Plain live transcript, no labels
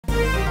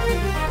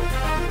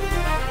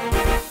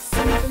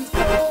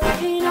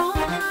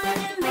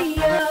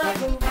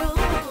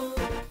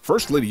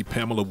First Lady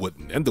Pamela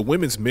Wooden and the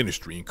Women's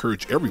Ministry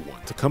encourage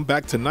everyone to come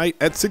back tonight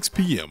at 6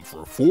 p.m.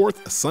 for a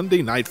fourth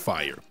Sunday Night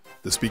Fire.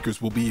 The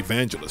speakers will be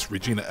Evangelist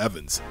Regina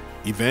Evans,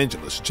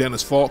 Evangelist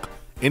Janice Falk,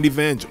 and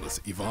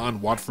Evangelist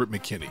Yvonne Watford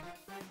McKinney.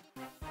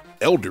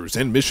 Elders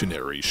and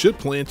missionaries should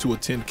plan to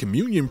attend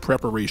Communion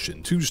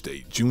Preparation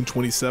Tuesday, June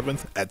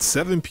 27th at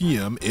 7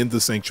 p.m. in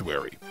the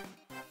sanctuary.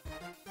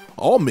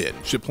 All men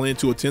should plan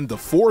to attend the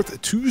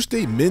fourth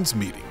Tuesday men's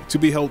meeting to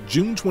be held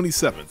June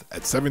 27th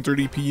at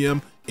 7:30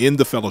 p.m. in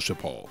the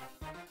Fellowship Hall.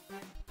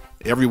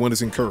 Everyone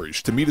is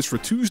encouraged to meet us for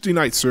Tuesday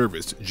night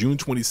service, June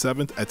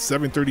 27th at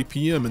 7:30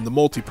 p.m. in the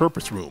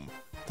Multipurpose Room.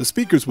 The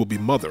speakers will be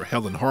Mother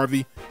Helen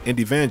Harvey and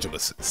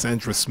Evangelist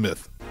Sandra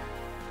Smith.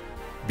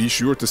 Be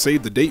sure to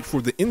save the date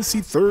for the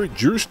NC 3rd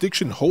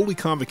Jurisdiction Holy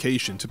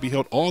Convocation to be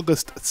held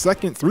August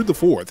 2nd through the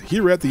 4th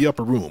here at the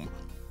Upper Room.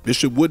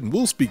 Bishop Wooden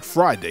will speak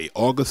Friday,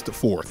 August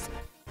 4th.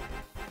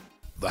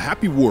 The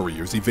Happy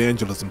Warriors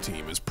Evangelism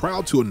Team is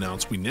proud to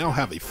announce we now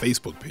have a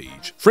Facebook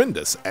page. Friend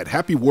us at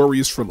Happy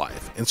Warriors for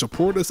Life and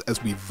support us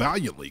as we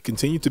valiantly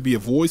continue to be a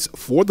voice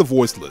for the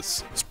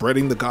voiceless,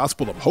 spreading the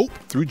gospel of hope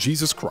through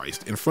Jesus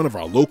Christ in front of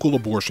our local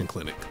abortion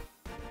clinic.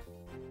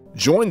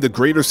 Join the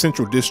Greater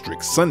Central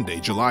District Sunday,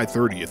 July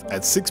 30th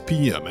at 6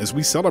 p.m. as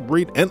we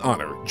celebrate and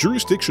honor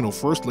Jurisdictional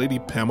First Lady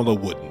Pamela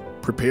Wooden.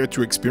 Prepare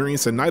to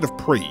experience a night of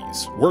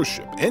praise,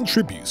 worship, and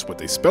tributes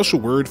with a special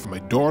word from a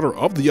daughter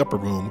of the Upper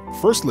Room,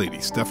 First Lady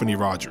Stephanie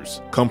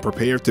Rogers. Come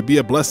prepared to be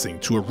a blessing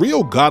to a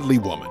real godly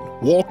woman,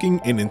 walking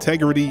in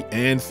integrity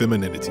and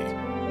femininity.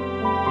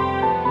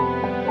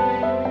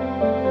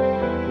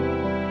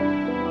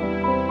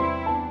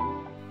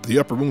 The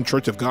Upper Room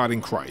Church of God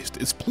in Christ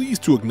is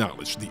pleased to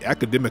acknowledge the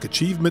academic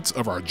achievements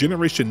of our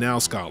Generation Now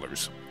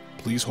scholars.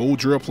 Please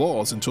hold your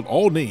applause until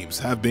all names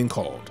have been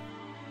called.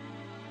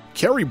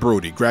 Carrie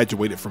Brody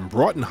graduated from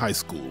Broughton High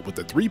School with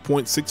a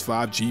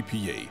 3.65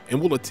 GPA and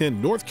will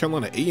attend North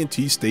Carolina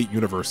A&T State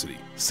University.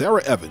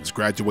 Sarah Evans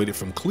graduated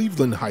from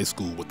Cleveland High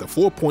School with a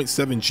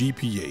 4.7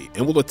 GPA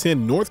and will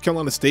attend North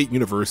Carolina State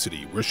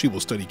University, where she will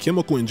study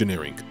chemical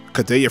engineering.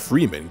 Kadea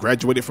Freeman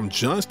graduated from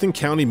Johnston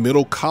County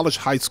Middle College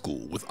High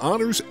School with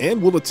honors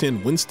and will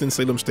attend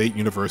Winston-Salem State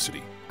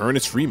University.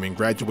 Ernest Freeman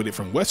graduated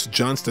from West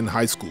Johnston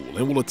High School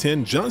and will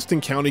attend Johnston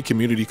County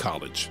Community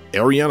College.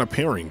 Ariana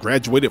Perrin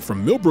graduated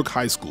from Millbrook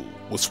High School,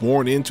 was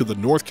sworn into the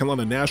North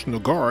Carolina National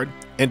Guard,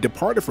 and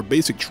departed for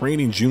basic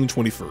training June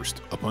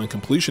 21st. Upon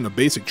completion of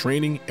basic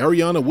training,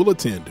 Ariana will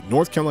attend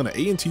North Carolina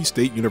A&T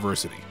State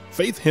University.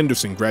 Faith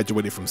Henderson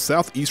graduated from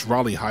Southeast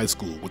Raleigh High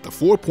School with a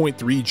 4.3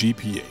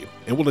 GPA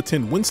and will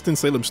attend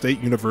Winston-Salem State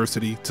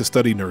University to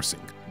study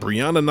nursing.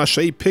 Brianna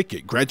Nashe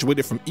Pickett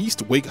graduated from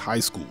East Wake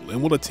High School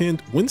and will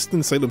attend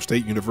Winston-Salem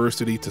State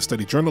University to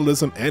study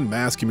journalism and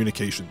mass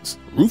communications.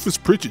 Rufus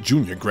Pritchett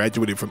Jr.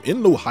 graduated from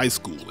Enloe High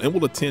School and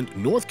will attend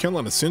North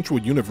Carolina Central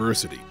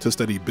University to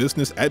study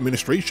business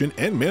administration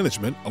and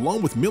management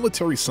along with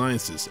military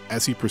sciences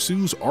as he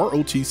pursues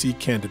ROTC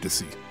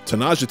candidacy.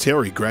 Tanaja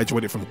Terry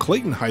graduated from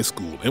Clayton High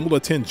School and will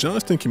attend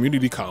Johnston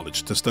Community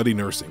College to study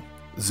nursing.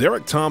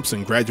 Zarek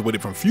Thompson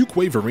graduated from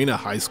Fuquay-Varina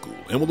High School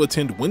and will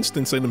attend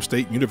Winston-Salem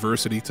State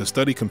University to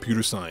study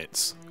computer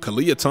science.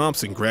 Kalia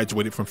Thompson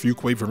graduated from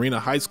Fuquay-Varina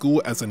High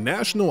School as a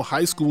National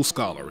High School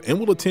Scholar and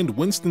will attend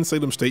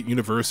Winston-Salem State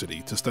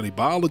University to study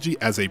biology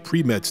as a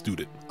pre-med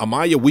student.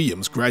 Amaya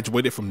Williams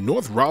graduated from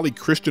North Raleigh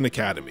Christian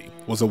Academy,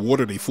 was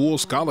awarded a full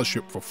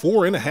scholarship for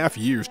 4.5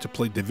 years to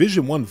play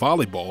Division I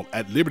volleyball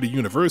at Liberty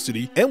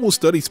University and will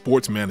study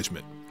sports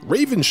management.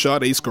 Raven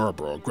Sade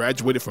Scarborough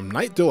graduated from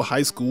Knightdale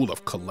High School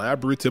of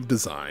Collaborative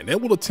Design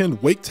and will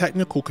attend Wake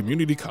Technical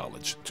Community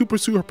College to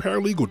pursue her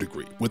paralegal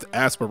degree with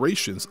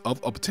aspirations of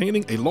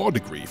obtaining a law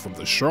degree from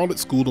the Charlotte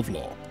School of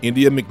Law.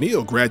 India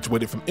McNeil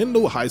graduated from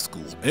Enloe High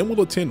School and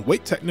will attend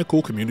Wake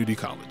Technical Community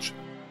College.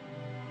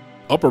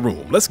 Upper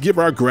Room, let's give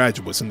our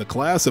graduates in the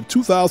class of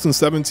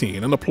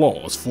 2017 an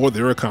applause for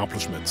their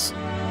accomplishments.